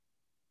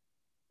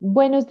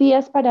Buenos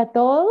días para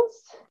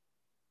todos.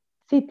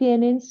 Si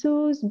tienen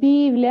sus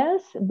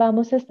Biblias,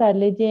 vamos a estar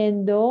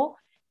leyendo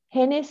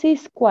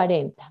Génesis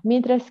 40.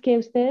 Mientras que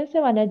ustedes se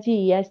van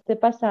allí a este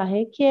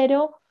pasaje,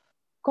 quiero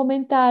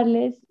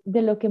comentarles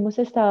de lo que hemos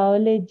estado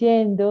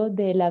leyendo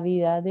de la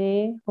vida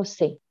de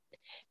José.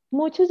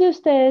 Muchos de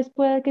ustedes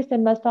pueden que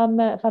estén más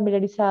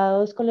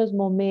familiarizados con los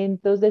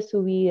momentos de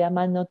su vida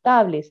más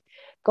notables,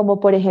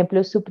 como por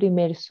ejemplo su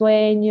primer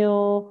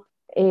sueño,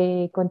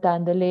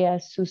 contándole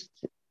a sus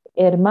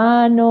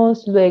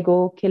hermanos,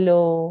 luego que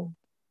lo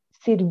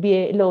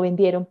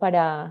vendieron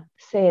para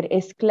ser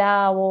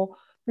esclavo,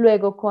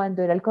 luego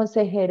cuando era el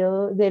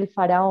consejero del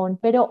faraón.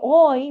 Pero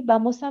hoy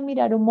vamos a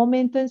mirar un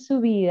momento en su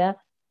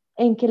vida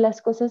en que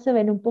las cosas se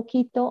ven un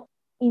poquito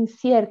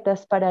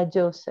inciertas para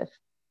Joseph.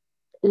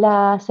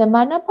 La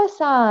semana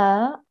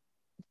pasada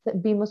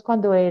vimos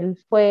cuando él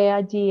fue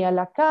allí a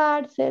la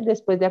cárcel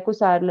después de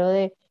acusarlo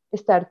de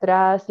estar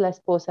tras la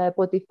esposa de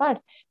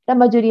Potifar. La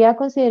mayoría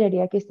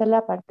consideraría que esta es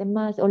la parte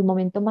más o el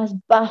momento más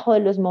bajo de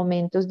los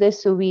momentos de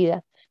su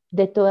vida.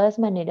 De todas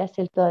maneras,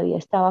 él todavía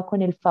estaba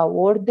con el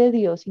favor de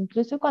Dios,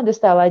 incluso cuando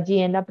estaba allí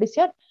en la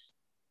prisión.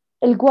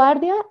 El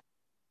guardia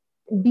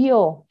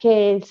vio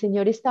que el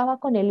Señor estaba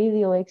con él y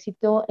dio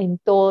éxito en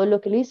todo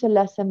lo que le hizo.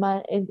 La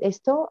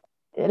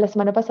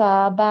semana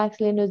pasada,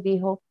 Baxley nos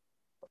dijo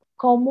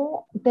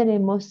cómo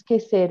tenemos que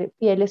ser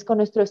fieles con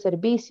nuestro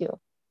servicio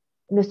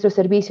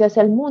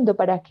hacia el mundo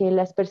para que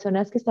las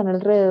personas que están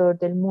alrededor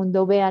del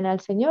mundo vean al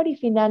Señor. Y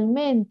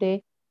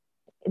finalmente,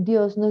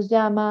 Dios nos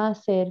llama a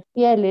ser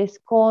fieles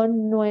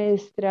con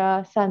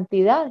nuestra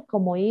santidad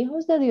como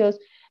hijos de Dios.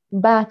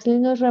 Baxley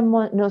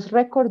nos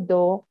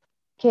recordó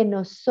que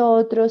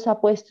nosotros ha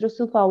puesto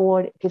su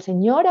favor, que el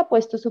Señor ha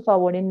puesto su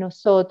favor en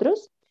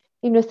nosotros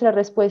y nuestra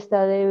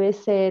respuesta debe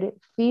ser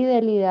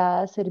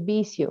fidelidad,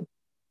 servicio.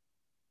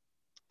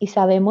 Y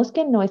sabemos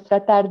que no es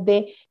tratar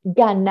de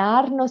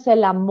ganarnos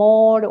el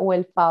amor o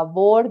el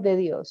favor de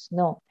Dios,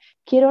 no.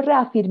 Quiero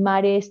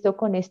reafirmar esto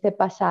con este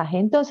pasaje.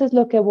 Entonces,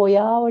 lo que voy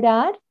a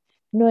orar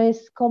no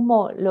es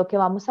como lo que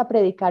vamos a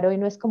predicar hoy,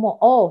 no es como,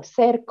 oh,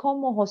 ser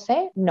como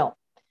José, no.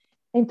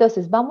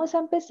 Entonces, vamos a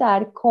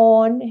empezar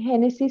con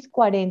Génesis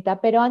 40,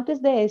 pero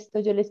antes de esto,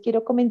 yo les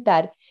quiero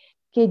comentar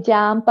que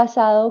ya han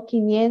pasado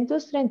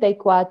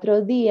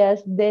 534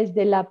 días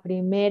desde la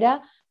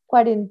primera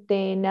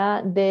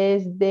cuarentena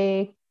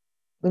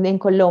en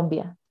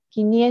Colombia.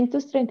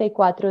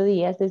 534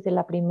 días desde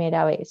la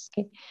primera vez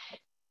que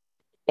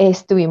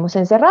estuvimos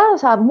encerrados. O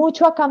sea,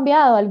 mucho ha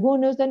cambiado.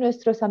 Algunos de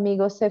nuestros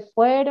amigos se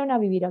fueron a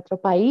vivir a otro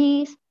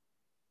país.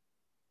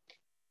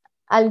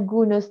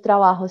 Algunos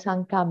trabajos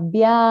han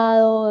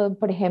cambiado,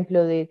 por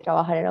ejemplo, de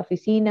trabajar en la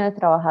oficina,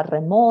 trabajar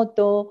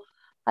remoto.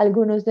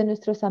 Algunos de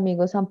nuestros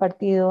amigos han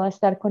partido a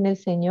estar con el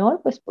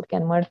Señor, pues porque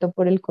han muerto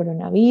por el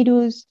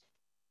coronavirus.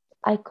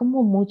 Hay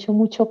como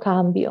mucho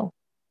cambio,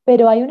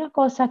 pero hay una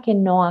cosa que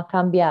no ha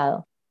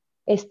cambiado.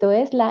 Esto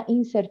es la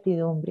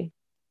incertidumbre.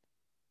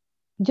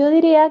 Yo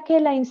diría que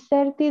la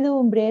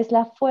incertidumbre es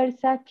la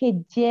fuerza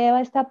que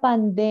lleva esta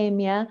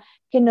pandemia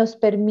que nos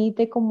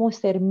permite como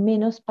ser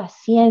menos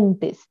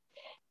pacientes,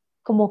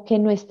 como que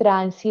nuestra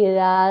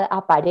ansiedad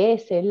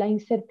aparece. La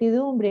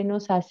incertidumbre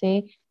nos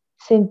hace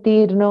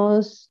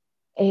sentirnos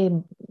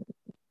eh,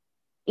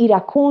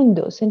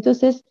 iracundos.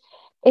 Entonces,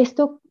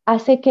 esto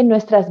hace que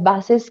nuestras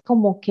bases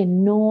como que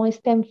no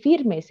estén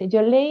firmes.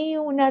 Yo leí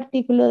un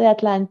artículo de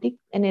Atlantic,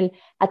 en el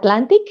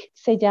Atlantic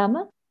se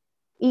llama,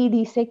 y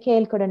dice que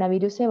el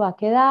coronavirus se va a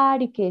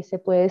quedar y que se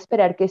puede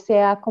esperar que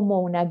sea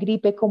como una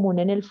gripe común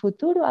en el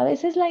futuro. A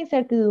veces la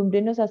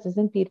incertidumbre nos hace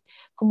sentir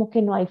como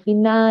que no hay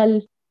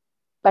final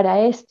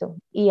para esto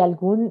y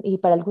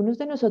para algunos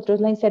de nosotros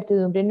la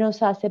incertidumbre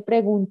nos hace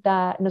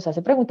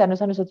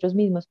preguntarnos a nosotros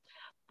mismos,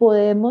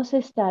 ¿podemos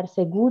estar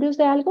seguros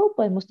de algo?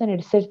 ¿Podemos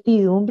tener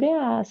certidumbre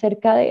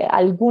acerca de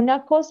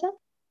alguna cosa?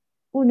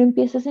 Uno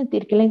empieza a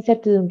sentir que la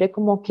incertidumbre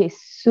como que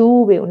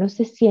sube, uno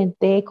se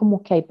siente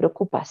como que hay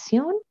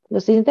preocupación. ¿Lo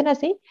sienten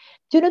así?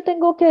 Yo no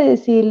tengo que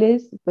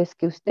decirles, pues,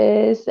 que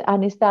ustedes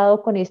han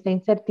estado con esta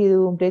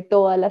incertidumbre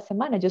toda la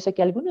semana. Yo sé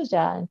que algunos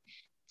ya han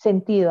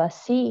sentido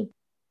así.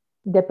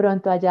 De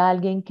pronto haya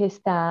alguien que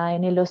está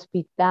en el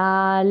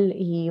hospital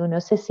y uno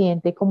se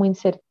siente como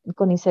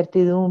con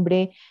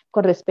incertidumbre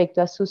con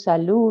respecto a su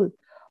salud.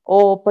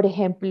 O, por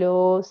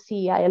ejemplo,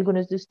 si hay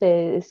algunos de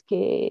ustedes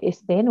que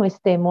estén o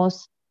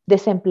estemos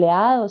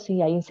desempleados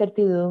y hay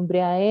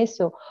incertidumbre a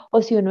eso.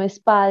 O si uno es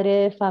padre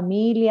de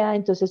familia,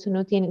 entonces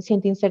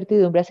siente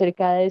incertidumbre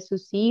acerca de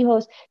sus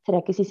hijos.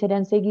 ¿Será que sí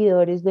serán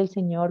seguidores del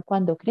Señor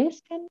cuando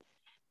crezcan?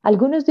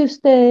 Algunos de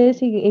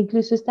ustedes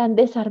incluso están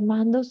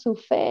desarmando su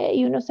fe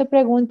y uno se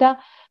pregunta,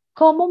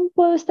 ¿cómo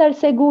puedo estar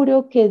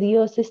seguro que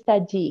Dios está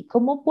allí?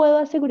 ¿Cómo puedo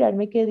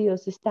asegurarme que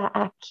Dios está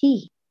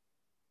aquí?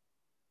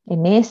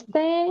 En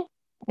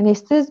en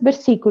estos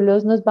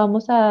versículos nos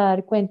vamos a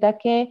dar cuenta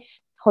que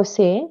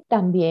José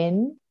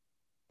también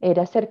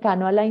era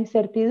cercano a la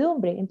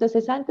incertidumbre.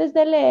 Entonces, antes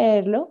de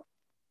leerlo,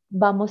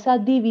 vamos a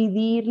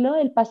dividirlo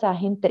el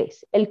pasaje en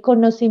tres. El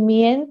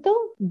conocimiento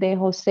de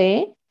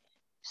José,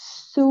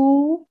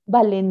 su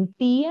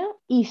valentía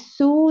y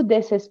su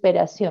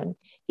desesperación.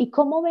 Y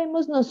como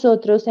vemos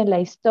nosotros en la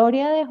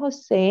historia de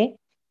José,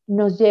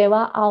 nos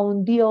lleva a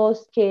un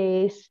Dios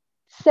que es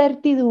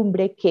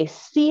certidumbre, que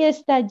sí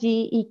está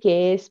allí y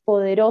que es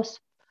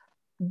poderoso.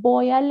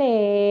 Voy a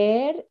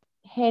leer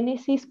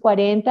Génesis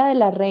 40 de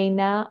la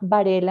Reina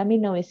Varela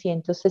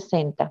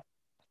 1960.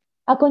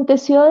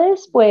 Aconteció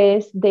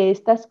después de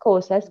estas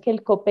cosas que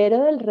el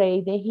copero del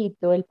rey de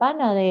Egipto, el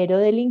panadero,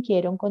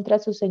 delinquieron contra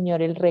su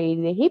señor el rey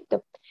de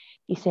Egipto.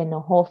 Y se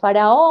enojó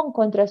Faraón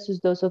contra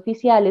sus dos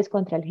oficiales,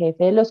 contra el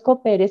jefe de los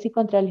coperes y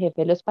contra el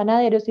jefe de los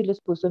panaderos, y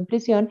los puso en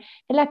prisión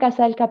en la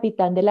casa del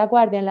capitán de la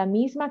guardia, en la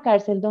misma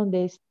cárcel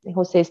donde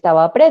José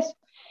estaba preso.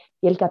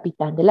 Y el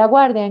capitán de la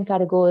guardia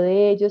encargó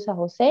de ellos a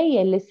José y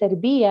él les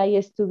servía y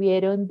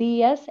estuvieron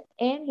días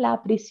en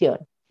la prisión.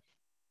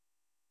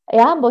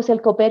 Ambos,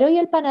 el copero y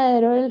el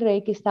panadero del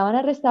rey, que estaban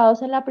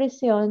arrestados en la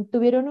prisión,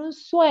 tuvieron un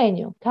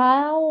sueño,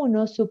 cada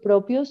uno su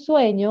propio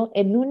sueño,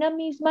 en una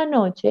misma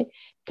noche,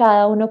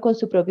 cada uno con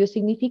su propio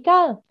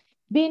significado.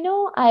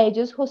 Vino a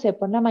ellos José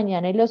por la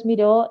mañana y los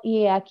miró,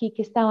 y he aquí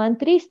que estaban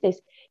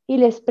tristes, y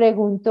les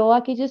preguntó a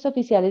aquellos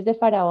oficiales de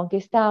Faraón que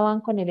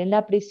estaban con él en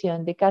la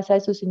prisión de casa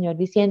de su señor,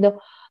 diciendo: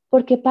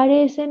 ¿por qué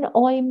parecen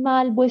hoy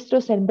mal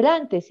vuestros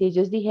semblantes? Y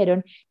ellos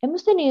dijeron: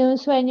 hemos tenido un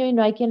sueño y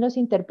no hay quien los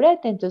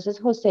interprete. Entonces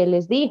José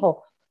les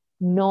dijo: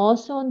 ¿no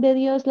son de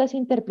Dios las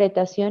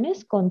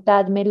interpretaciones?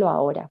 Contádmelo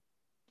ahora.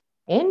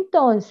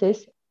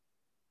 Entonces,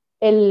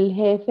 el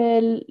jefe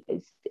del,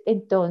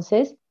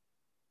 entonces,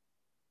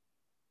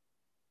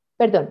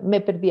 perdón, me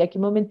perdí aquí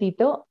un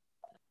momentito.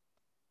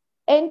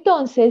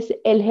 Entonces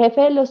el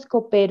jefe de los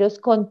coperos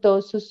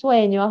contó su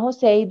sueño a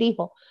José y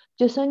dijo: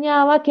 yo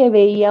soñaba que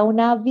veía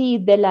una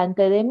vid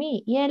delante de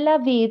mí y en la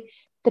vid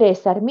tres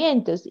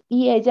sarmientos,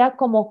 y ella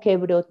como que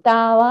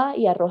brotaba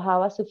y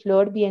arrojaba su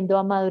flor viendo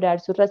a madurar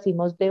sus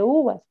racimos de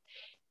uvas,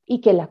 y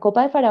que la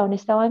copa de Faraón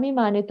estaba en mi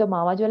mano, y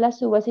tomaba yo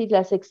las uvas y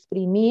las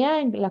exprimía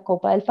en la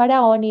copa del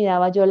Faraón y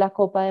daba yo la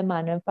copa de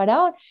mano en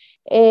Faraón.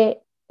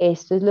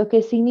 Esto es lo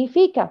que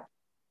significa.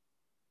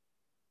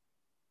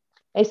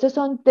 Estos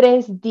son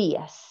 3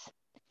 días.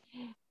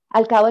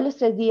 Al cabo de los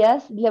 3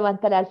 días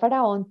levantará el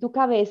faraón tu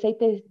cabeza y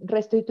te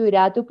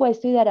restituirá a tu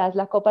puesto, y darás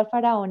la copa al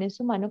faraón en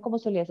su mano, como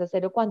solías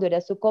hacerlo cuando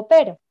eras su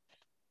copero.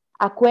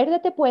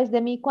 Acuérdate pues de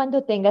mí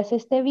cuando tengas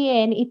este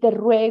bien, y te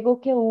ruego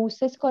que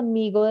uses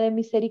conmigo de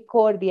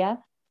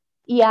misericordia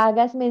y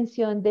hagas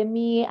mención de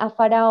mí a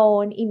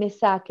Faraón y me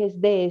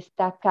saques de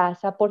esta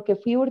casa, porque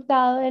fui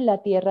hurtado de la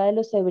tierra de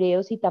los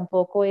hebreos y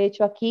tampoco he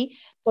hecho aquí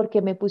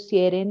porque me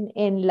pusieren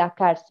en la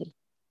cárcel.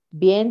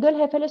 Viendo el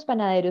jefe de los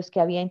panaderos que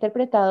había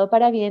interpretado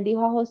para bien,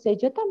 dijo a José: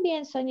 yo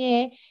también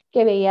soñé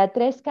que veía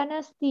 3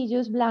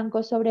 canastillos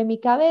blancos sobre mi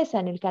cabeza.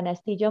 En el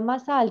canastillo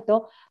más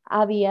alto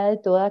había de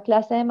toda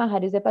clase de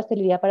manjares de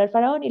pastelería para el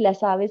faraón, y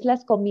las aves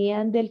las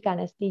comían del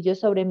canastillo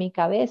sobre mi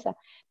cabeza.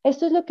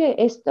 Esto es lo que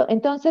esto.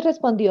 Entonces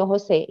respondió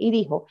José y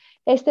dijo: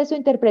 esta es su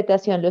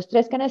interpretación. Los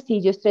 3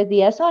 canastillos 3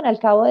 días son. Al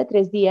cabo de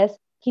 3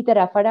 días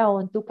quitará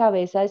Faraón tu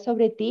cabeza de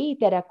sobre ti y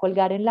te hará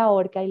colgar en la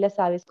horca, y las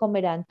aves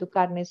comerán tu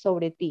carne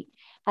sobre ti.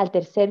 Al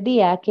tercer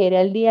día, que era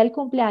el día del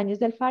cumpleaños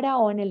del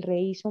faraón, el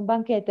rey hizo un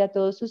banquete a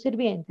todos sus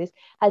sirvientes,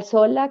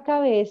 alzó la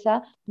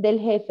cabeza del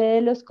jefe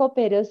de los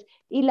coperos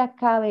y la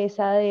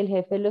cabeza del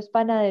jefe de los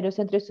panaderos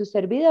entre sus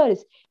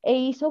servidores, e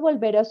hizo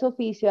volver a su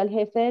oficio al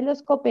jefe de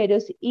los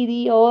coperos, y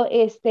dio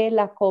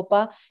la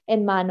copa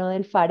en mano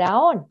del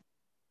faraón.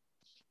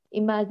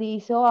 Y más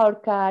hizo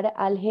ahorcar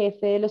al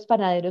jefe de los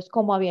panaderos,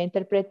 como había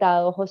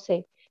interpretado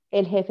José.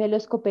 El jefe de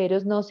los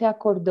coperos no se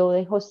acordó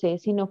de José,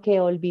 sino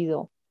que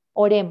olvidó.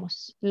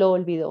 Oremos, lo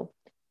olvidó.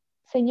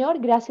 Señor,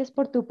 gracias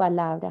por tu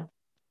palabra.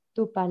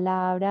 Tu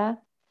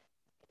palabra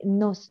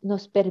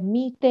nos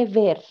permite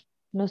ver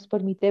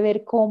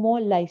cómo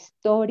la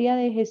historia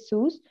de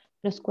Jesús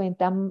nos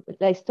cuenta,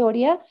 la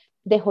historia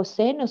de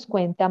José nos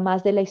cuenta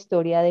más de la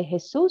historia de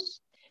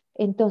Jesús.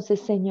 Entonces,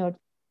 Señor,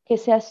 que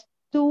seas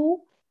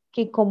tú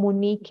que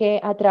comunique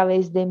a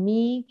través de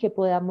mí, que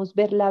podamos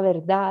ver la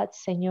verdad,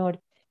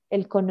 Señor,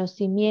 el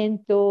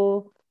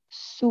conocimiento,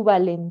 su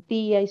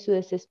valentía y su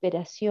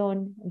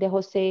desesperación de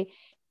José.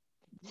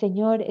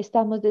 Señor,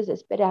 estamos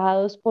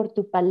desesperados por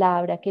tu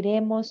palabra.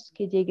 Queremos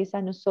que llegues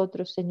a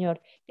nosotros,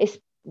 Señor.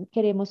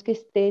 Queremos que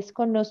estés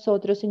con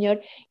nosotros,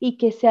 Señor, y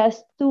que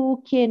seas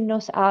tú quien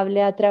nos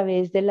hable a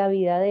través de la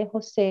vida de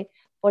José.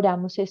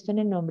 Oramos esto en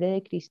el nombre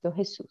de Cristo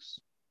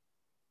Jesús.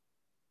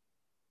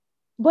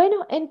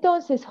 Bueno,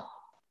 entonces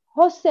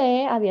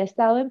José había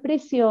estado en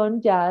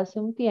prisión ya hace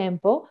un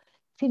tiempo.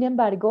 Sin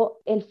embargo,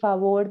 el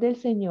favor del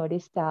Señor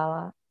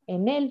estaba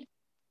en él.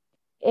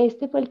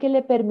 Este fue el que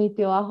le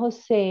permitió a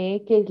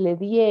José que le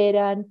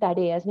dieran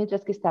tareas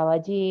mientras que estaba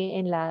allí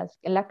en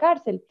la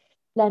cárcel.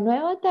 La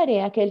nueva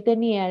tarea que él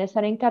tenía era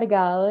estar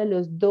encargado de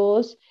los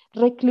dos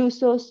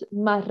reclusos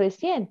más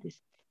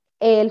recientes,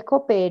 el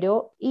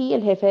copero y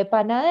el jefe de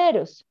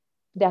panaderos.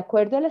 De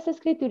acuerdo a las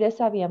escrituras,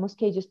 sabíamos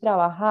que ellos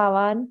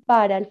trabajaban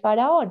para el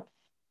faraón,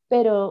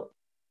 pero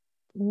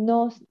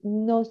no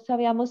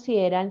sabíamos si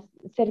eran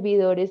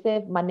servidores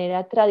de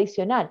manera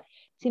tradicional.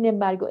 Sin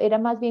embargo, era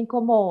más bien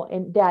como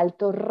de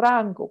alto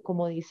rango,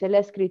 como dice la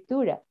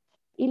escritura.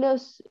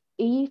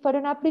 Y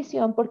fueron a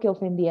prisión porque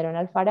ofendieron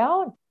al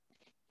faraón.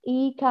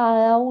 Y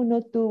cada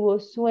uno tuvo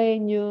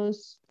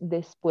sueños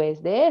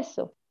después de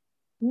eso.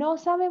 No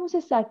sabemos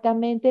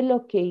exactamente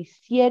lo que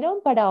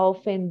hicieron para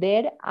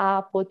ofender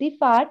a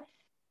Potifar,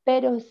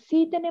 pero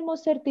sí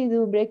tenemos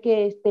certidumbre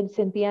que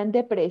sentían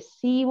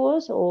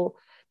depresivos o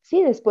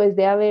sí, después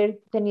de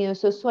haber tenido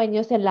esos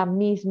sueños en la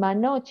misma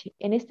noche.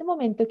 En este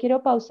momento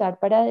quiero pausar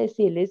para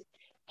decirles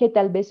que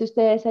tal vez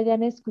ustedes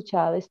hayan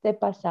escuchado este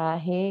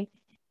pasaje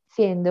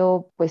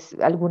siendo pues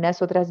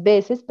algunas otras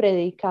veces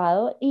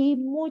predicado y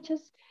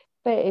muchos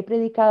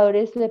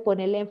predicadores le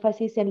ponen el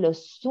énfasis en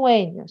los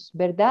sueños,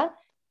 ¿verdad?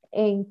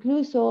 E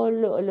incluso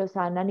los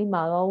han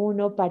animado a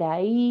uno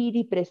para ir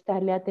y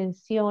prestarle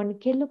atención,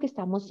 qué es lo que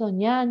estamos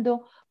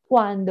soñando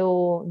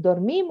cuando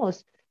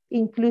dormimos.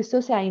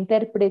 Incluso se ha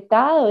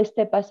interpretado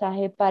este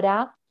pasaje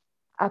para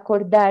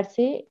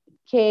acordarse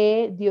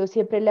que Dios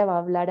siempre le va a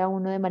hablar a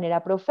uno de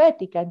manera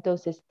profética.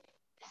 Entonces,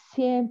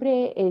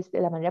 siempre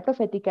la manera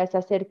profética es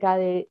acerca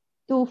de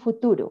tu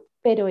futuro,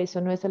 pero eso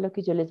no es a lo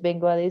que yo les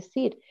vengo a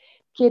decir.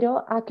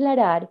 Quiero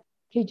aclarar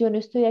que yo no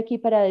estoy aquí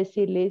para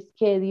decirles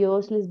que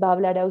Dios les va a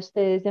hablar a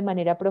ustedes de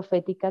manera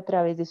profética a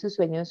través de sus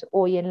sueños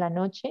hoy en la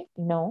noche,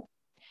 no.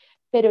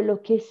 Pero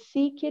lo que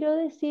sí quiero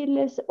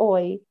decirles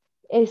hoy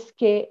es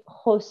que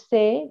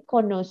José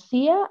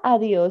conocía a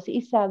Dios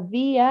y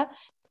sabía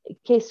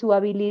que su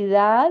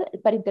habilidad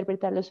para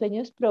interpretar los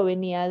sueños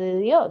provenía de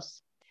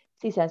Dios.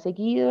 Si se han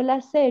seguido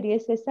la serie,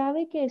 se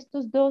sabe que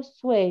estos dos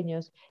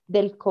sueños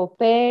del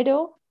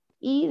copero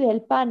y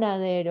del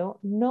panadero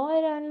no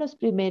eran los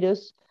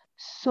primeros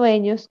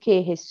sueños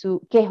que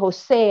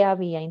José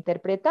había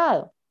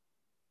interpretado.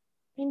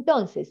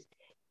 Entonces,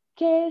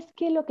 ¿qué es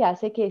lo que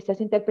hace que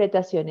estas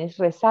interpretaciones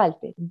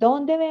resalten?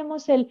 ¿Dónde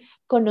vemos el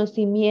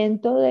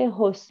conocimiento de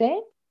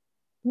José?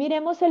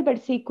 Miremos el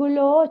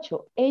versículo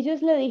 8.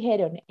 Ellos le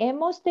dijeron,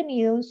 hemos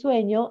tenido un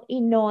sueño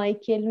y no hay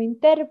quien lo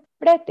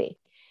interprete.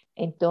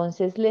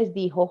 Entonces les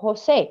dijo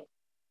José,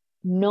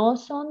 ¿no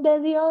son de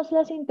Dios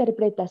las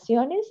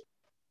interpretaciones?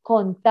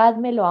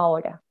 Contádmelo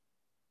ahora.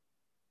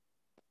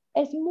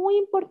 Es muy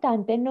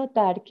importante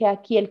notar que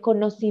aquí el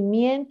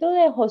conocimiento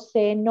de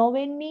José no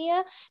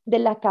venía de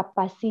la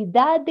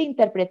capacidad de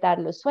interpretar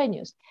los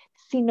sueños,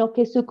 sino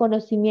que su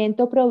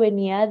conocimiento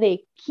provenía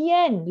de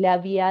quién le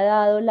había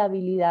dado la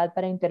habilidad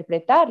para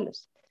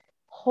interpretarlos.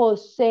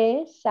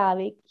 José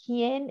sabe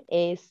quién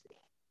es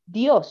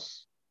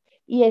Dios.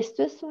 Y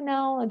esto es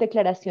una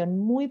declaración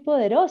muy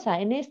poderosa.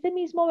 En este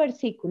mismo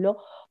versículo,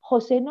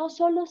 José no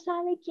solo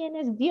sabe quién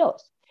es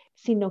Dios,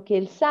 sino que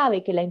él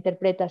sabe que la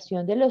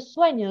interpretación de los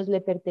sueños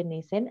le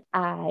pertenecen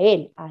a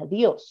él, a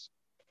Dios.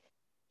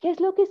 ¿Qué es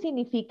lo que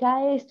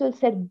significa esto, el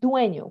ser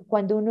dueño,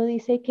 cuando uno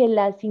dice que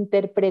las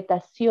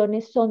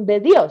interpretaciones son de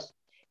Dios?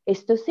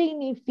 Esto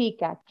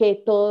significa que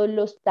todos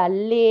los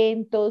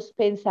talentos,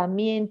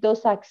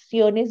 pensamientos,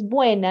 acciones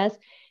buenas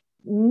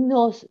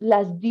nos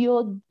las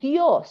dio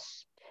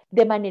Dios,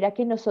 de manera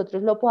que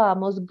nosotros lo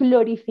podamos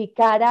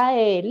glorificar a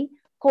Él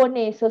con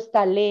esos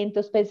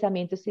talentos,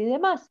 pensamientos y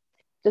demás.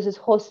 Entonces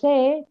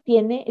José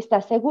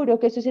está seguro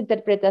que sus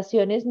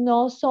interpretaciones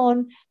no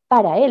son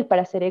para él,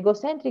 para ser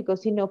egocéntrico,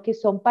 sino que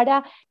son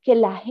para que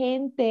la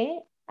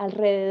gente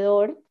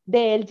alrededor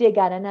de él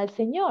llegaran al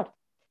Señor.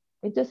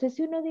 Entonces,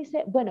 si uno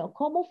dice, bueno,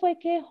 ¿cómo fue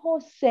que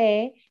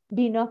José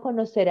vino a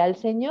conocer al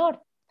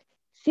Señor?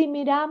 Si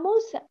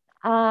miramos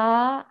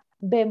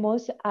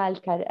vemos a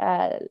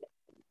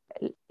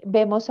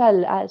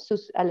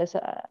las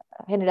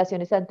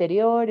generaciones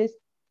anteriores,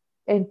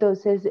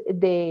 entonces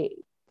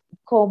de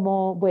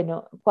cómo,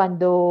 bueno,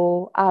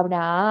 cuando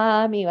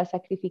Abraham iba a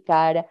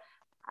sacrificar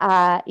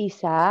a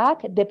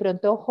Isaac, de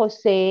pronto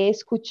José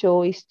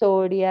escuchó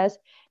historias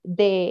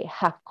de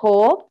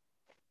Jacob,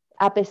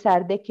 a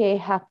pesar de que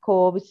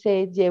Jacob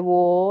se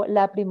llevó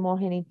la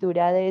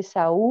primogenitura de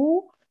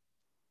Esaú.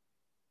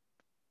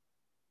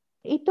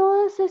 Y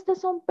todas estas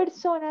son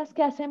personas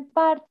que hacen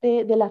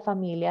parte de la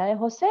familia de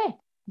José,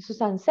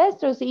 sus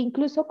ancestros.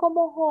 Incluso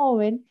como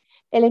joven,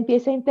 él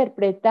empieza a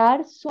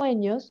interpretar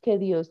sueños que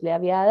Dios le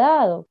había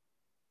dado.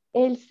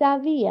 Él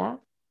sabía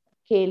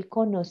que él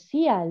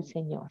conocía al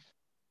Señor.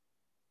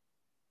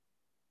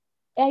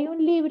 Hay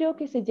un libro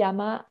que se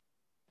llama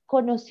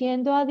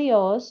Conociendo a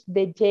Dios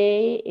de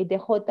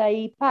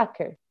J.I.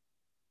 Packer.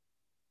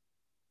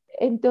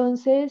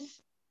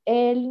 Entonces,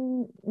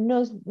 él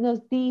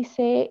nos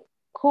dice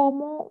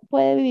cómo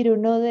puede vivir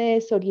uno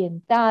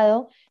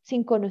desorientado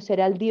sin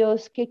conocer al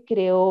Dios que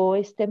creó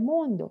este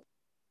mundo.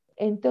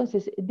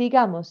 Entonces,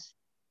 digamos,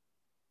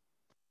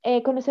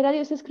 conocer a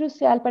Dios es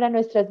crucial para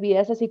nuestras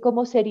vidas, así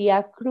como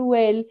sería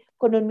cruel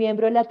con un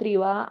miembro de la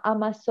tribu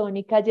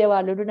amazónica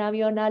llevarlo en un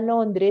avión a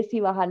Londres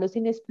y bajarlo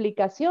sin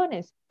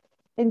explicaciones.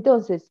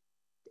 Entonces,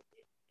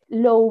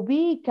 lo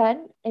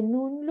ubican en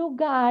un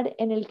lugar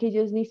en el que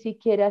ellos ni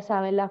siquiera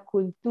saben la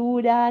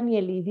cultura ni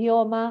el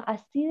idioma,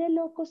 así de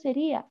loco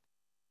sería.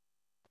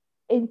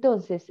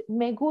 Entonces,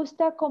 me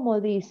gusta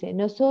como dice,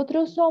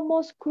 nosotros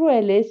somos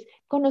crueles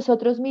con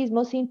nosotros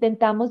mismos si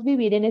intentamos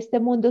vivir en este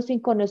mundo sin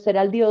conocer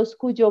al Dios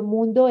cuyo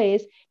mundo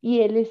es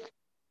y Él es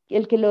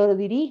el que lo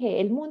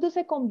dirige. El mundo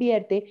se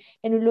convierte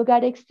en un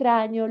lugar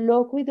extraño,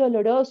 loco y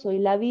doloroso y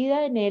la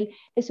vida en él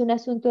es un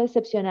asunto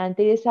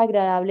decepcionante y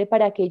desagradable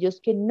para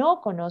aquellos que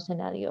no conocen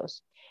a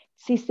Dios.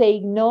 Si se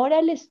ignora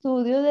el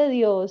estudio de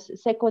Dios,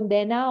 se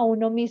condena a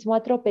uno mismo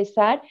a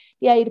tropezar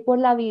y a ir por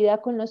la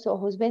vida con los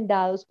ojos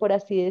vendados, por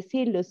así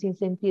decirlo, sin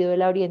sentido de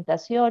la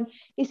orientación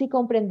y sin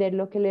comprender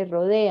lo que le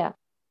rodea.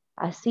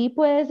 Así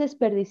puedes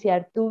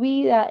desperdiciar tu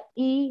vida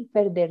y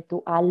perder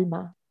tu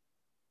alma.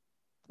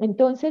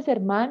 Entonces,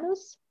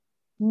 hermanos,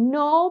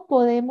 no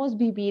podemos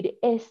vivir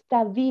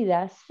esta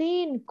vida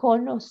sin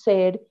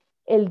conocer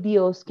el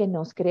Dios que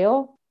nos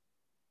creó.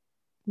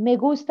 Me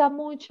gusta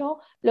mucho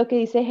lo que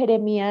dice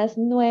Jeremías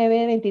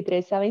 9,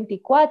 23 a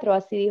 24.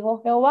 Así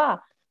dijo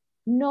Jehová.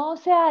 No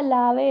se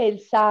alabe el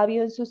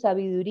sabio en su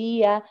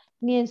sabiduría,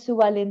 ni en su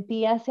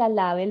valentía se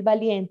alabe el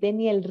valiente,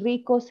 ni el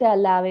rico se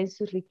alabe en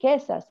sus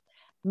riquezas.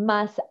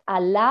 Mas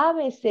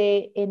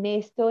alábese en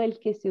esto el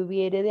que se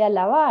hubiere de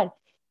alabar,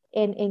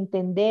 en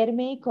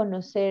entenderme y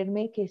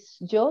conocerme que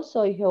yo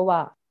soy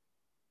Jehová.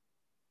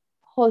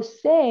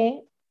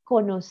 José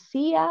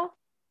conocía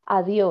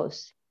a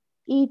Dios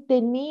y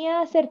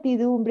tenía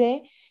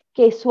certidumbre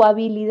que su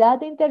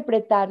habilidad de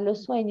interpretar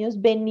los sueños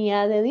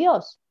venía de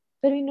Dios.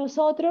 Pero ¿y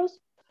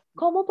nosotros?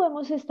 ¿Cómo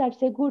podemos estar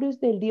seguros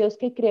del Dios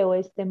que creó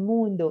este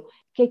mundo?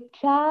 Que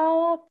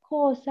cada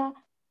cosa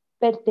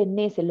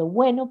pertenece, lo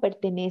bueno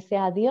pertenece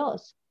a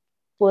Dios.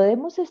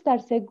 Podemos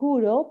estar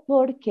seguros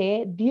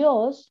porque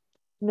Dios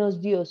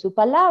nos dio su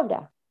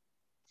palabra,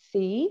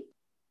 ¿sí?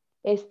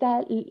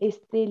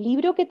 Este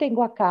libro que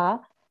tengo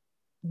acá,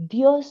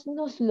 Dios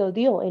nos lo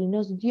dio, Él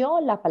nos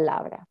dio la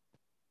palabra.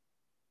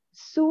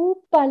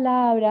 Su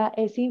palabra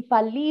es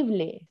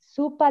infalible,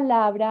 su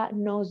palabra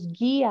nos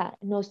guía,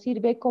 nos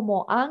sirve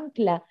como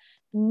ancla,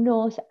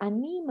 nos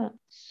anima,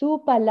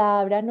 su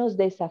palabra nos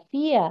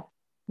desafía,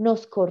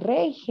 nos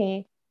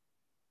corrige.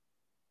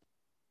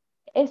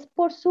 Es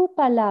por su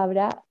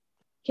palabra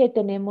que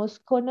tenemos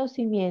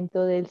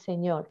conocimiento del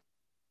Señor.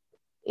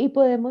 Y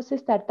podemos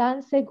estar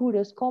tan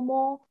seguros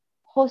como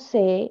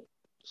José,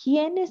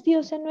 ¿quién es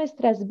Dios en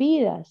nuestras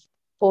vidas?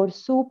 Por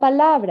su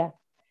palabra.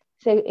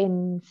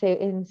 En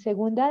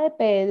segunda de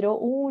Pedro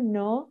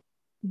 1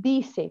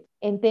 dice,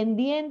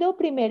 entendiendo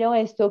primero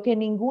esto, que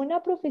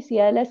ninguna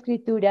profecía de la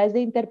Escritura es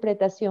de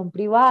interpretación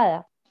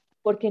privada,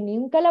 porque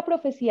nunca la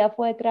profecía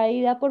fue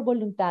traída por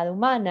voluntad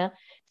humana,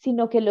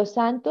 sino que los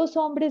santos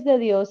hombres de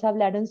Dios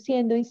hablaron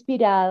siendo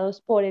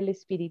inspirados por el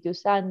Espíritu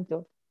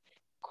Santo.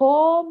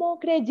 Como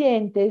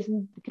creyentes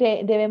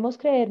debemos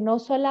creer no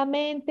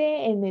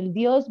solamente en el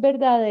Dios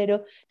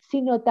verdadero,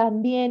 sino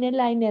también en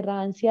la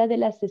inerrancia de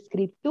las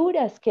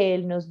escrituras que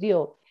Él nos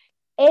dio.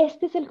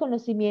 Este es el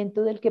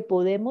conocimiento del que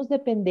podemos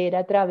depender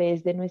a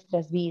través de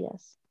nuestras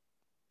vidas.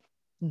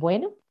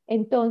 Bueno,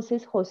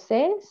 entonces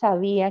José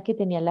sabía que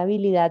tenía la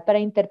habilidad para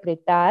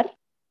interpretar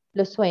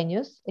los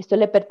sueños. Esto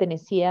le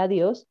pertenecía a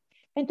Dios.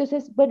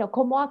 Entonces, bueno,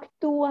 ¿cómo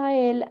actúa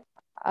él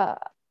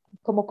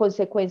como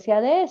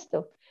consecuencia de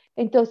esto?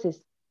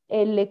 Entonces,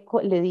 él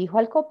le dijo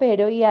al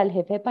copero y al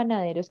jefe de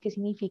panaderos qué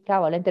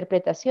significaba la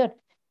interpretación.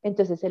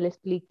 Entonces, él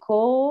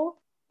explicó,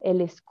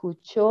 él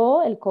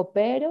escuchó el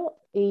copero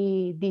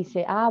y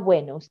dice,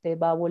 bueno, usted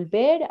va a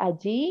volver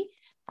allí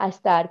a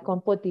estar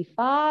con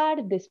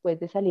Potifar después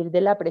de salir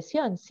de la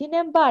presión. Sin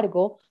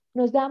embargo,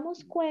 nos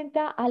damos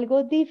cuenta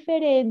algo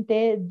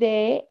diferente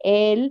de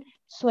el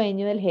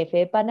sueño del jefe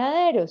de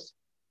panaderos.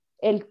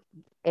 Él,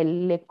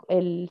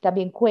 él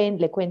también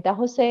le cuenta a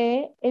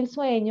José el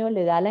sueño,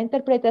 le da la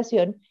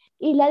interpretación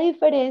y la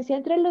diferencia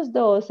entre los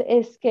dos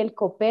es que el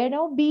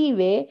copero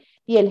vive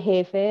y el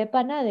jefe de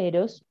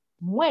panaderos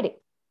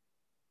muere.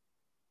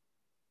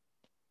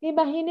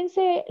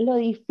 Imagínense lo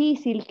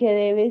difícil que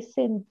debe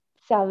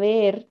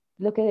saber,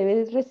 lo que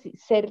debe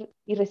ser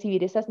y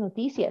recibir esas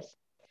noticias.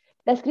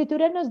 La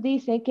escritura nos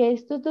dice que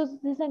estos dos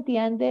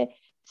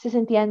se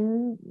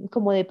sentían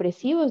como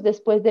depresivos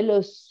después de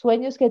los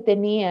sueños que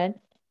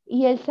tenían.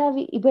 Y él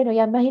sabía, y bueno,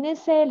 ya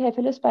imagínense el jefe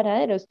de los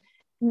panaderos,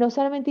 no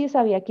solamente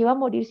sabía que iba a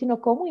morir,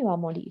 sino cómo iba a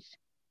morir.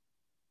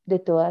 De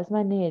todas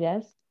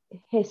maneras,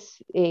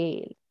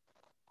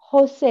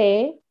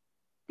 José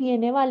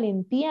tiene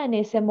valentía en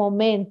ese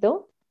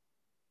momento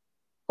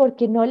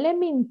porque no le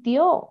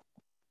mintió.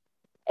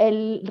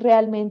 Él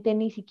realmente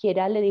ni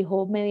siquiera le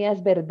dijo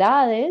medias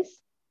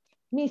verdades,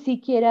 ni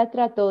siquiera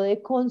trató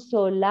de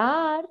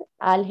consolar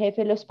al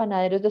jefe de los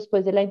panaderos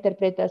después de la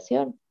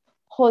interpretación.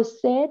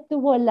 José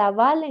tuvo la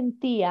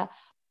valentía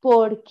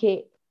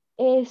porque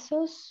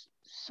esos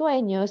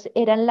sueños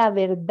eran la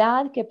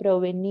verdad que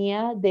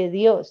provenía de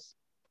Dios.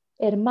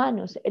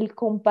 Hermanos, el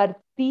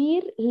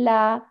compartir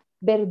la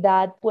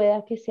verdad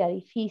pueda que sea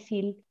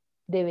difícil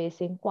de vez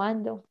en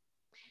cuando.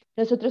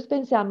 Nosotros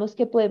pensamos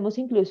que podemos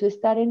incluso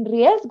estar en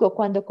riesgo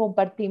cuando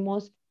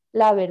compartimos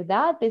la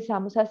verdad,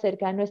 pensamos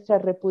acerca de nuestra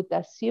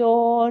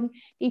reputación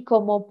y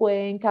cómo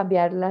pueden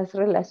cambiar las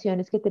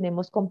relaciones que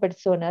tenemos con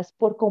personas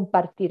por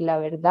compartir la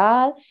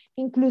verdad,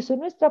 incluso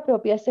nuestra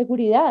propia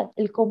seguridad.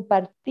 El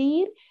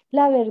compartir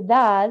la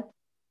verdad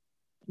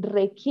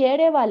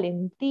requiere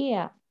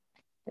valentía.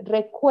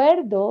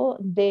 Recuerdo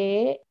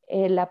de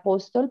el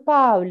apóstol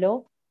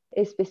Pablo,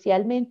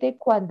 especialmente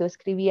cuando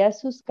escribía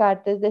sus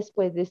cartas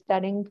después de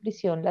estar en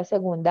prisión la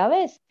segunda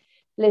vez.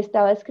 Le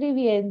estaba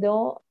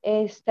escribiendo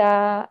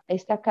esta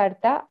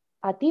carta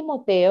a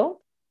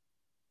Timoteo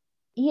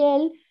y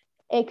él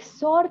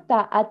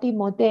exhorta a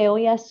Timoteo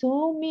y a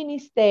su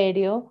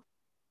ministerio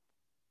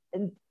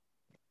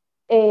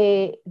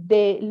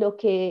de lo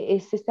que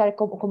es estar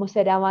como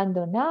ser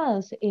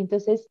abandonados.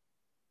 Entonces,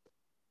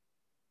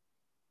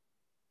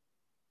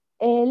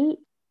 él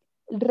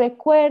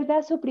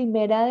recuerda su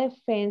primera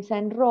defensa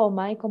en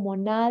Roma y como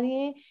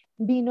nadie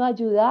vino a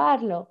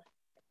ayudarlo,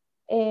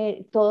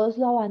 todos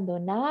lo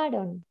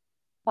abandonaron.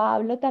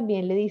 Pablo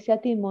también le dice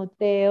a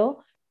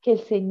Timoteo que el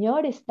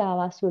Señor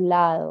estaba a su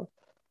lado.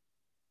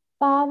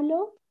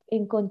 Pablo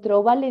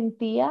encontró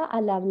valentía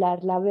al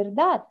hablar la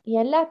verdad y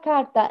en la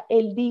carta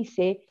él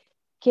dice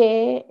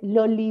que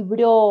lo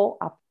libró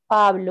a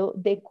Pablo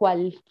de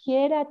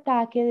cualquier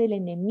ataque del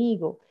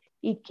enemigo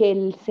y que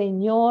el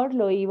Señor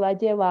lo iba a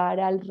llevar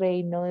al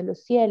reino de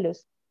los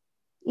cielos.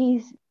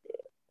 Y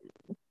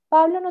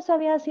Pablo no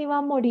sabía si iba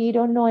a morir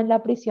o no en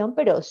la prisión,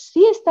 pero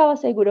sí estaba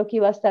seguro que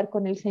iba a estar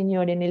con el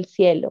Señor en el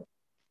cielo.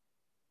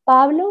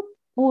 Pablo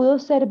pudo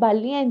ser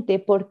valiente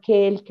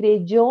porque él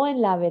creyó en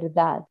la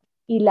verdad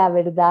y la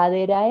verdad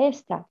era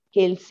esta,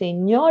 que el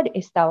Señor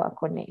estaba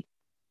con él.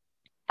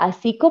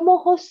 Así como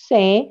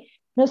José,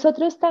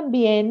 nosotros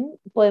también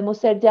podemos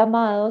ser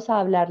llamados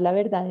a hablar la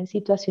verdad en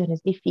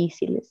situaciones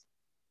difíciles.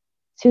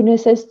 Si uno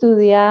es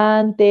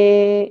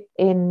estudiante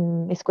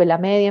en escuela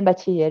media, en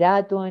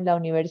bachillerato, en la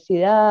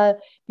universidad,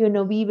 y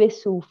uno vive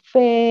su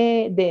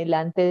fe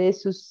delante de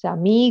sus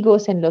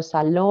amigos, en los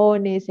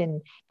salones,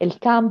 en el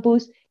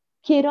campus,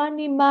 quiero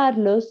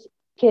animarlos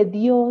que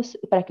Dios,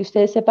 para que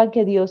ustedes sepan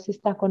que Dios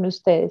está con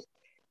ustedes.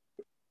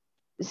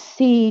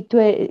 Si tú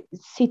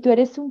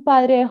eres un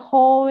padre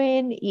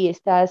joven y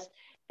estás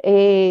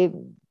eh,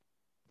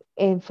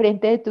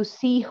 enfrente de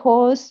tus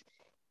hijos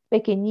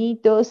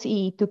pequeñitos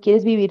y tú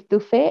quieres vivir tu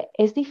fe,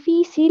 es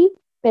difícil,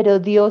 pero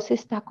Dios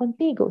está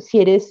contigo. Si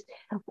eres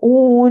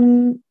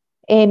un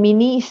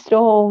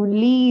ministro o un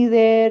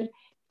líder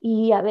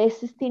y a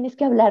veces tienes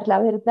que hablar la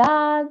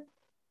verdad,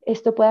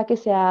 esto pueda que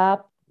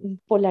sea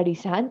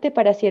polarizante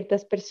para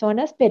ciertas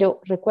personas,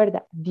 pero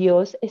recuerda,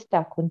 Dios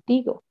está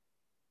contigo.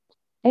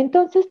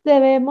 Entonces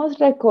debemos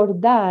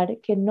recordar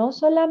que no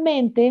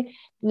solamente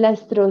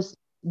nuestros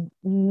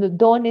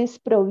dones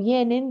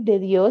provienen de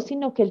Dios,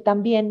 sino que Él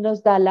también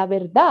nos da la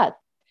verdad.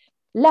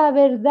 La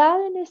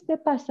verdad en este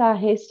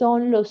pasaje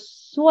son los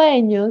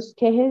sueños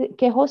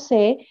que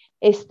José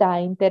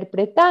está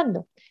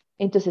interpretando.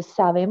 Entonces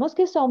sabemos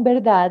que son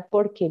verdad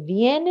porque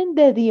vienen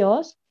de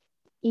Dios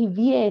y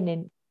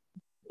vienen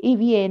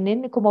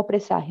como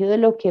presagio de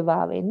lo que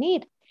va a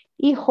venir.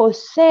 Y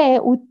José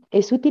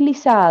es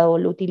utilizado,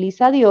 lo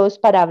utiliza Dios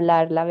para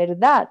hablar la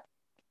verdad.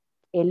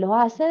 Él lo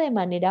hace de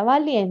manera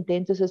valiente.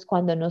 Entonces,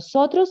 cuando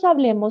nosotros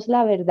hablemos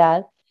la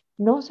verdad,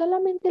 no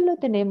solamente lo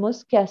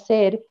tenemos que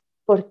hacer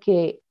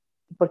porque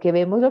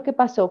vemos lo que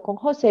pasó con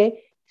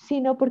José,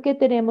 sino porque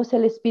tenemos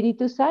el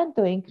Espíritu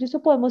Santo e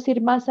incluso podemos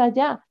ir más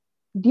allá.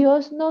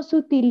 Dios nos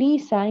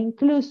utiliza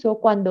incluso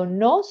cuando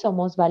no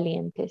somos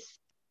valientes.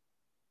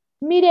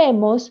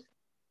 Miremos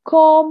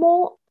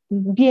cómo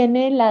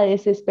viene la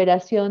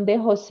desesperación de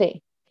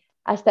José.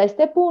 Hasta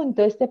este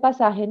punto, este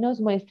pasaje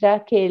nos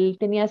muestra que él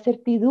tenía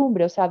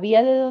certidumbre, o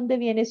sabía de dónde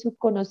viene su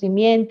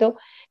conocimiento,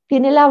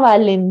 tiene la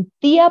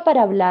valentía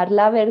para hablar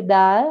la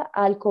verdad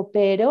al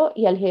copero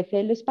y al jefe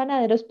de los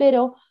panaderos,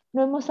 pero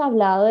no hemos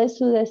hablado de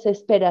su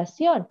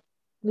desesperación.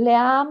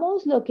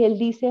 Leamos lo que él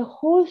dice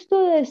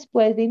justo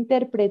después de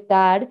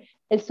interpretar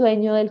el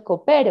sueño del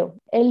copero.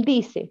 Él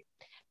dice,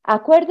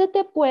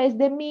 acuérdate pues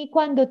de mí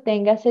cuando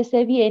tengas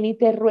ese bien y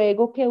te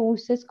ruego que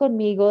uses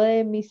conmigo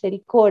de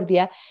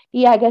misericordia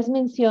y hagas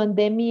mención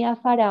de mí a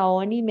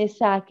Faraón y me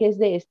saques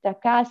de esta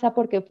casa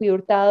porque fui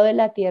hurtado de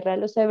la tierra de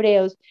los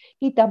hebreos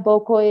y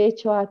tampoco he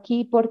hecho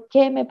aquí por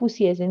qué me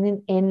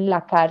pusiesen en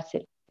la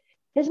cárcel.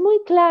 Es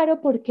muy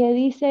claro por qué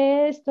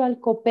dice esto al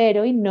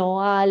copero y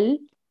no al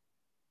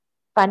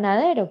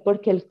panadero,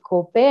 porque el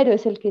copero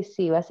es el que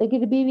sí va a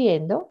seguir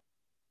viviendo.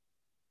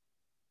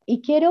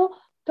 Y quiero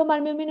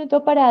tomarme un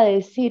minuto para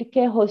decir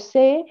que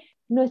José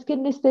no es que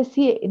no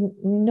esté,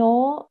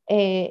 no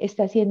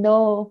está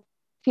siendo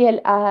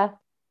fiel a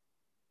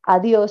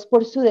Dios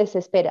por su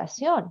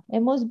desesperación.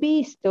 Hemos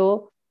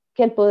visto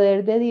que el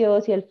poder de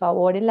Dios y el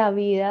favor en la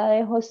vida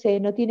de José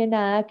no tiene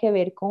nada que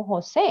ver con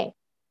José.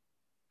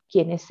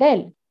 ¿Quién es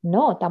él?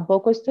 No,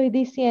 tampoco estoy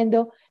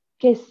diciendo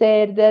que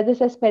ser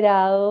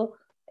desesperado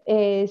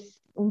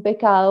es un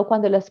pecado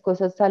cuando las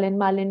cosas salen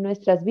mal en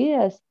nuestras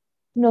vidas.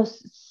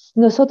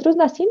 Nosotros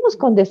nacimos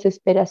con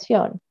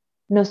desesperación.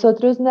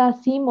 Nosotros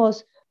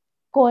nacimos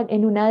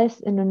en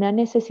una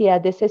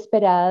necesidad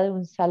desesperada de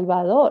un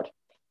Salvador.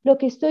 Lo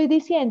que estoy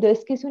diciendo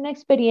es que es una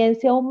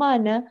experiencia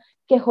humana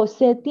que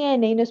José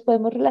tiene y nos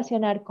podemos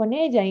relacionar con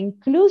ella,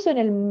 incluso en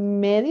el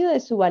medio de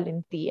su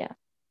valentía.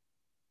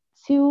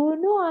 Si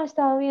uno ha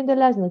estado viendo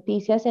las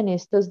noticias en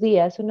estos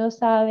días, uno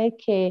sabe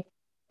que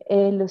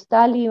los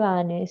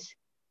talibanes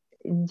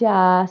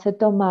ya se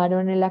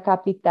tomaron en la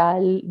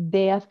capital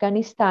de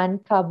Afganistán,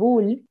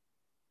 Kabul,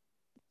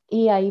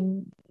 y hay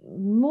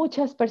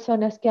muchas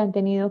personas que han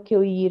tenido que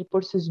huir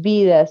por sus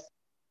vidas.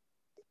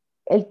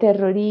 El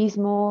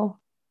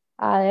terrorismo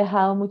ha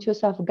dejado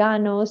muchos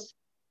afganos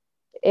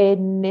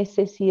en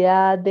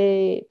necesidad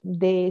de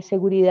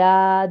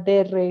seguridad,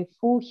 de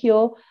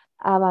refugio,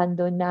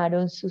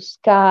 abandonaron sus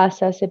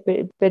casas,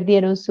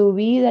 perdieron su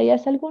vida y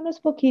hace algunos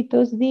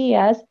poquitos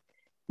días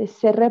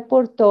se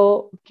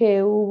reportó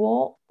que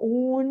hubo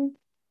un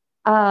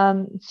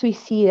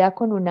suicida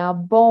con una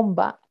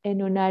bomba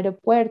en un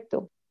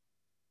aeropuerto.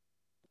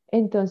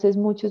 Entonces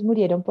muchos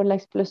murieron por la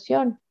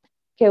explosión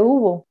que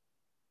hubo.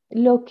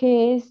 Lo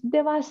que es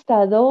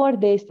devastador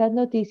de estas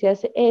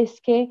noticias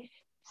es que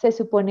se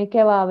supone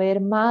que va a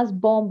haber más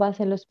bombas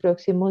en los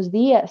próximos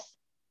días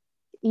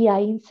y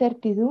hay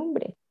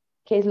incertidumbre.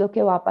 ¿Qué es lo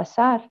que va a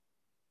pasar?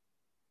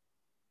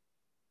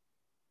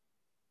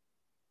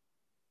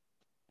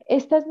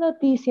 Estas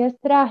noticias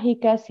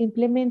trágicas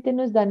simplemente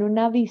nos dan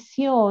una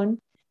visión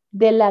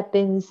de la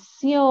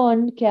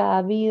tensión que ha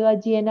habido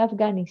allí en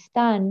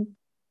Afganistán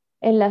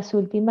en las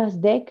últimas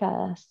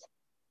décadas.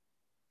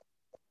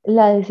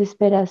 La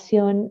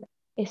desesperación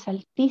es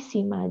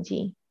altísima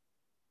allí.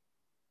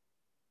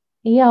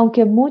 Y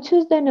aunque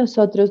muchos de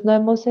nosotros no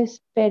hemos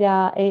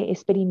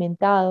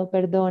experimentado,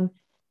 perdón,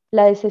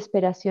 la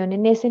desesperación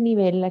en ese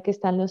nivel en la que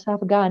están los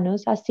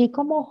afganos, así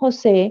como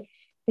José,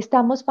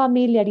 estamos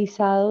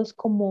familiarizados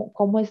como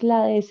cómo es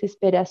la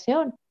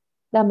desesperación.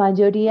 La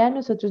mayoría de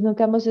nosotros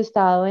nunca hemos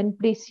estado en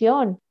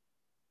prisión,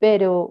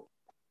 pero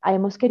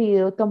hemos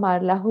querido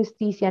tomar la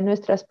justicia en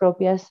nuestras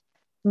propias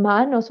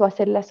manos o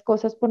hacer las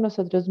cosas por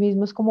nosotros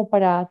mismos como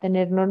para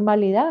tener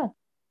normalidad.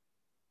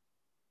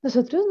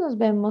 Nosotros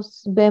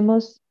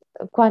vemos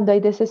cuando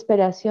hay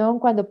desesperación,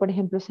 cuando, por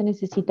ejemplo, se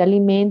necesita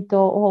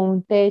alimento o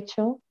un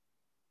techo.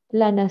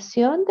 La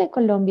nación de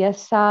Colombia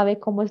sabe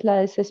cómo es la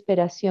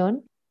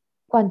desesperación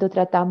cuando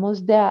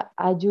tratamos de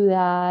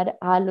ayudar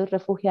a los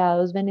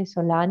refugiados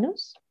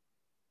venezolanos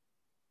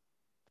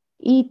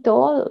y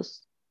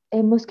todos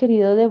hemos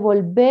querido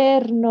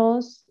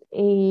devolvernos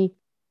y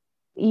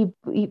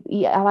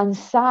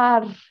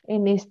avanzar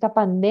en esta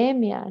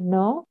pandemia,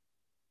 ¿no?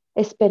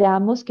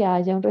 Esperamos que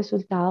haya un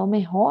resultado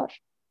mejor.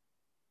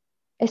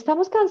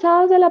 Estamos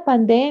cansados de la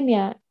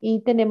pandemia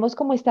y tenemos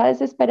como esta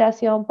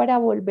desesperación para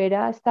volver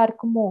a estar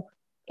como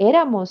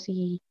éramos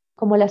y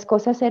como las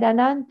cosas eran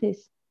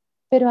antes.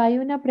 Pero hay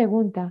una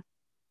pregunta,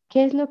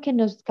 ¿qué es lo que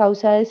nos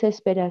causa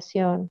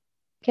desesperación?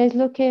 ¿Qué es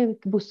lo que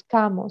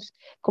buscamos?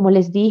 Como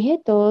les dije,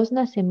 todos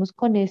nacemos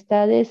con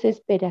esta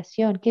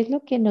desesperación. ¿Qué es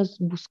lo que nos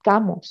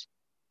buscamos?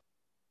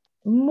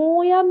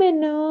 Muy a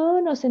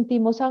menudo nos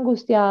sentimos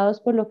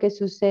angustiados por lo que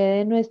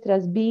sucede en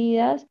nuestras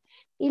vidas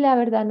y la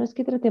verdad no es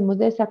que tratemos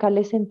de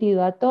sacarle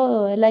sentido a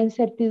todo. La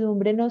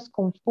incertidumbre nos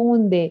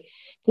confunde,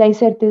 la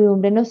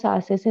incertidumbre nos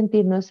hace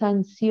sentirnos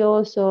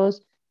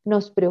ansiosos,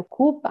 nos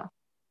preocupa.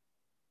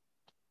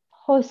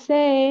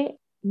 José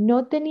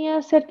no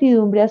tenía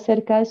certidumbre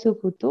acerca de su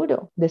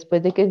futuro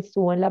después de que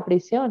estuvo en la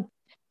prisión.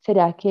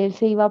 ¿Será que él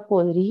se iba a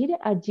podrir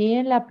allí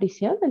en la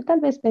prisión? Él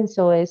tal vez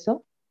pensó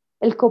eso.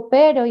 El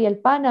copero y el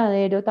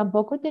panadero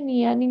tampoco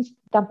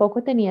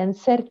tenían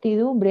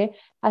certidumbre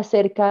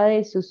acerca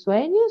de sus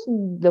sueños,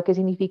 lo que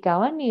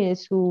significaban, ni de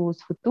su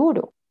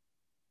futuro.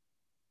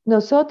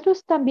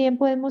 Nosotros también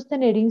podemos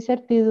tener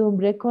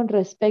incertidumbre con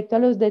respecto a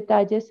los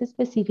detalles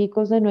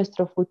específicos de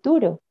nuestro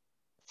futuro.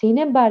 Sin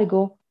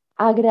embargo,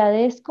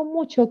 agradezco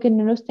mucho que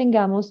no nos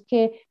tengamos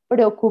que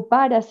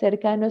preocupar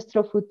acerca de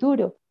nuestro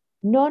futuro.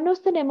 No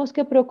nos tenemos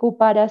que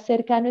preocupar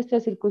acerca de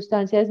nuestras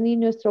circunstancias ni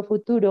nuestro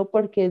futuro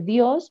porque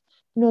Dios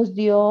nos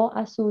dio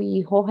a su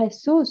Hijo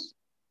Jesús.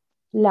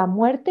 La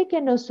muerte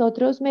que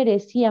nosotros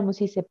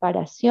merecíamos y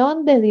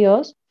separación de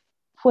Dios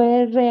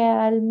fue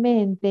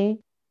realmente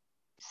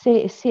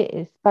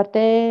es parte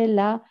de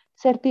la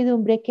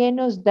certidumbre que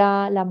nos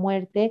da la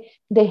muerte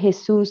de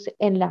Jesús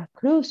en la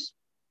cruz.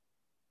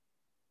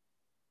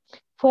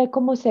 Fue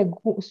como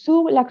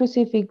la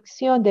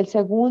crucifixión del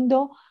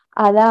segundo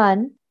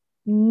Adán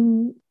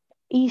mm,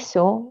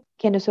 hizo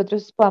que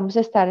nosotros podamos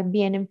estar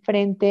bien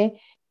enfrente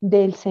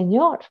del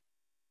Señor.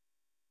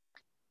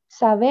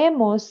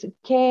 Sabemos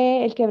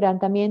que el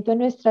quebrantamiento en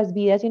nuestras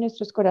vidas y en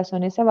nuestros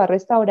corazones se va a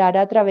restaurar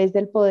a través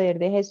del poder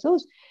de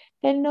Jesús.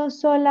 Él no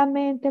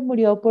solamente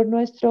murió por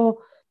nuestros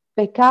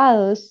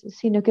pecados,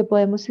 sino que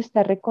podemos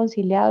estar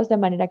reconciliados de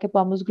manera que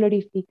podamos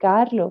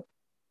glorificarlo.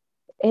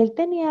 Él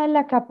tenía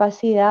la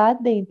capacidad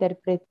de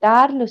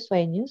interpretar los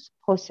sueños,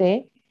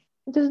 José.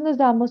 Entonces nos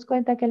damos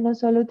cuenta que él no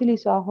solo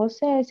utilizó a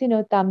José,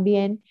 sino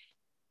también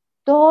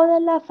toda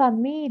la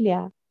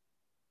familia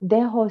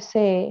de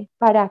José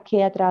para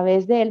que a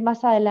través de él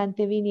más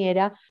adelante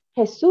viniera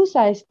Jesús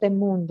a este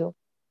mundo.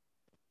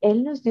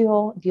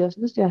 Dios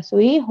nos dio a su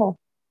Hijo.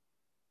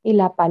 Y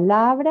la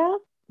palabra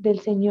del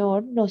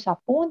Señor nos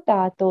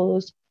apunta a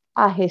todos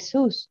a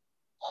Jesús.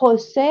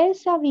 José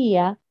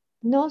sabía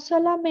no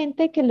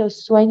solamente que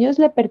los sueños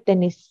le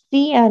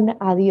pertenecían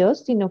a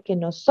Dios, sino que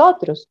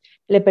nosotros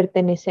le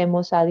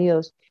pertenecemos a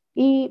Dios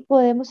y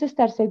podemos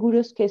estar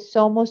seguros que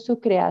somos su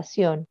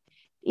creación.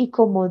 Y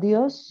como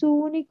Dios su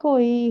único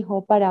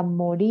Hijo para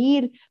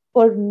morir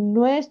por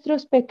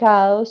nuestros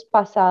pecados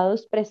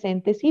pasados,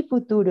 presentes y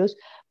futuros,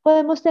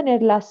 podemos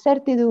tener la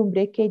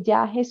certidumbre que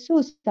ya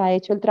Jesús ha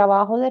hecho el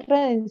trabajo de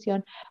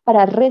redención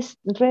para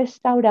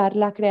restaurar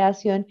la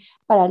creación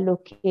para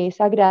lo que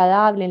es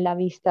agradable en la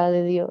vista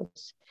de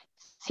Dios.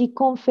 Si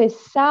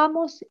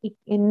confesamos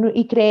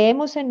y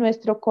creemos en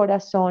nuestro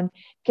corazón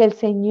que el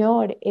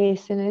Señor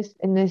es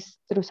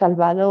nuestro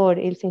Salvador,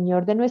 el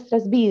Señor de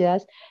nuestras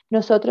vidas,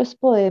 nosotros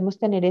podemos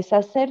tener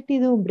esa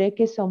certidumbre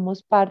que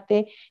somos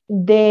parte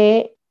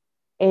de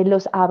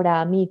los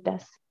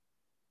abrahamitas.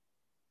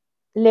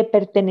 Le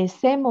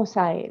pertenecemos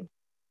a Él.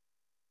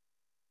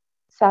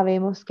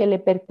 Sabemos que le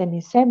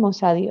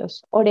pertenecemos a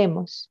Dios.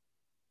 Oremos.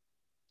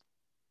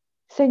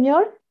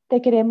 Señor,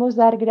 te queremos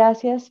dar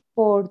gracias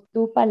por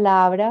tu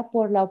palabra,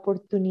 por la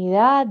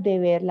oportunidad de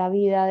ver la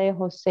vida de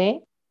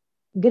José.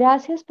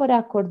 Gracias por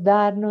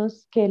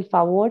acordarnos que el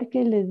favor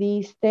que le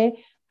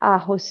diste a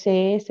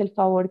José es el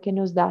favor que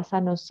nos das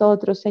a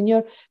nosotros,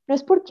 Señor. No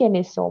es por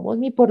quienes somos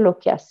ni por lo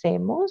que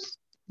hacemos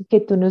que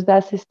tú nos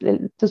das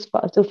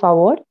tu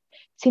favor,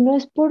 sino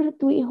es por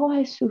tu Hijo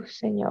Jesús,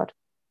 Señor.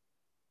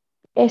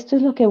 Esto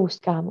es lo que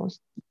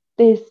buscamos.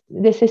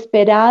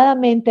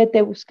 Desesperadamente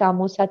te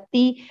buscamos a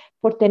ti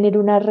por tener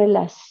una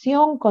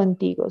relación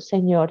contigo,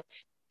 Señor.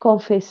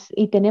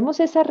 Y tenemos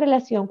esa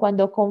relación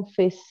cuando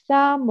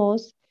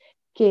confesamos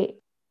que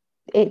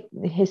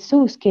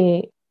Jesús,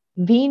 que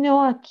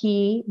vino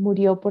aquí,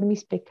 murió por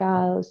mis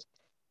pecados.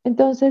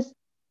 Entonces,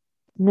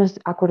 nos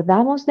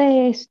acordamos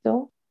de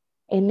esto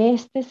en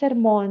este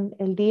sermón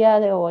el día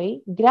de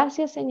hoy.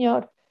 Gracias,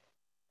 Señor,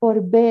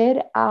 por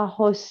ver a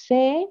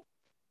José,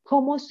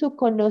 cómo su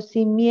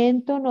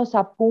conocimiento nos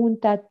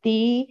apunta a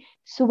ti,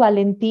 su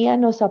valentía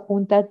nos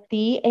apunta a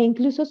ti e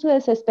incluso su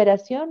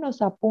desesperación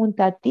nos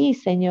apunta a ti,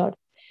 Señor.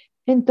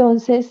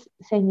 Entonces,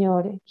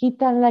 Señor,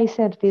 quita la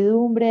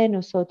incertidumbre de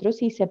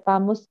nosotros y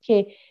sepamos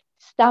que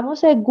estamos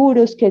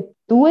seguros que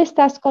tú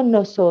estás con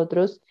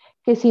nosotros,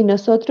 que si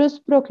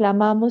nosotros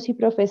proclamamos y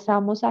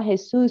profesamos a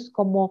Jesús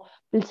como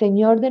el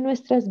Señor de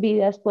nuestras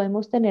vidas,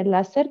 podemos tener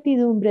la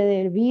certidumbre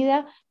de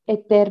vida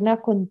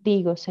eterna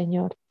contigo,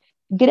 Señor.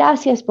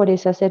 Gracias por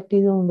esa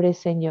certidumbre,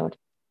 Señor.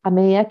 A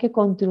medida que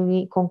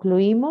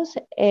concluimos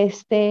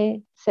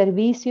este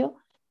servicio,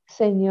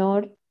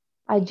 Señor,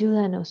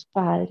 ayúdanos,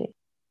 Padre.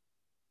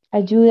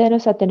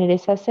 Ayúdanos a tener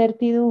esa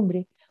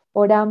certidumbre.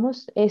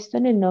 Oramos esto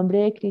en el nombre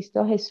de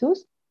Cristo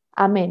Jesús.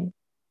 Amén.